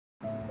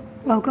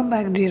Welcome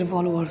back, dear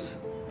followers.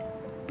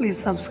 Please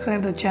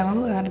subscribe the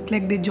channel and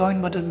click the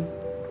join button.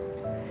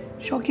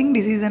 Shocking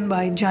decision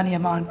by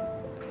Yaman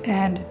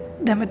and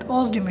Demet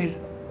Özdemir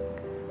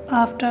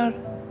after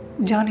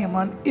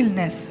Yaman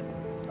illness.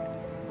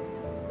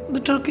 The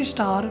Turkish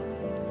star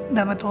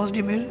Demet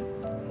Özdemir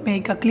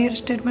make a clear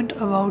statement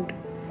about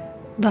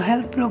the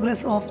health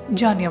progress of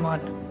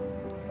Yaman.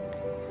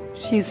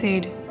 She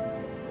said,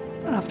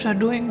 after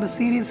doing the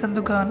series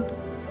Sandukan,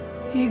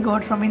 he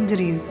got some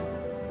injuries.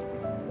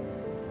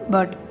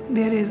 But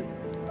there is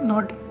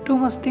not too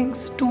much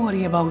things to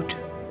worry about.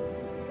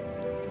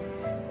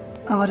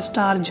 Our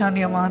star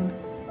Yaman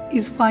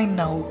is fine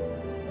now.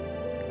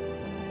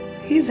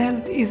 His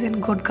health is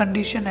in good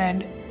condition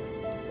and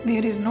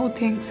there is no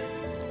things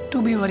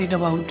to be worried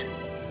about.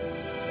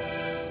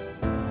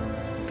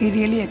 We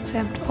really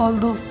accept all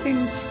those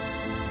things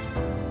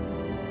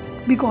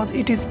because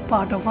it is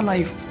part of our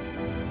life.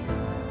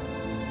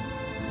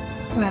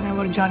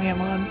 Whenever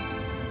Yaman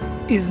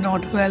is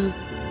not well,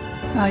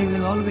 I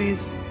will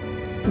always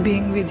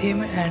being with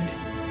him and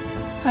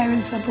I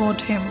will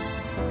support him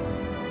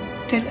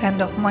till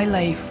end of my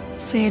life,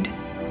 said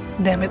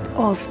Demet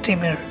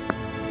Özdemir.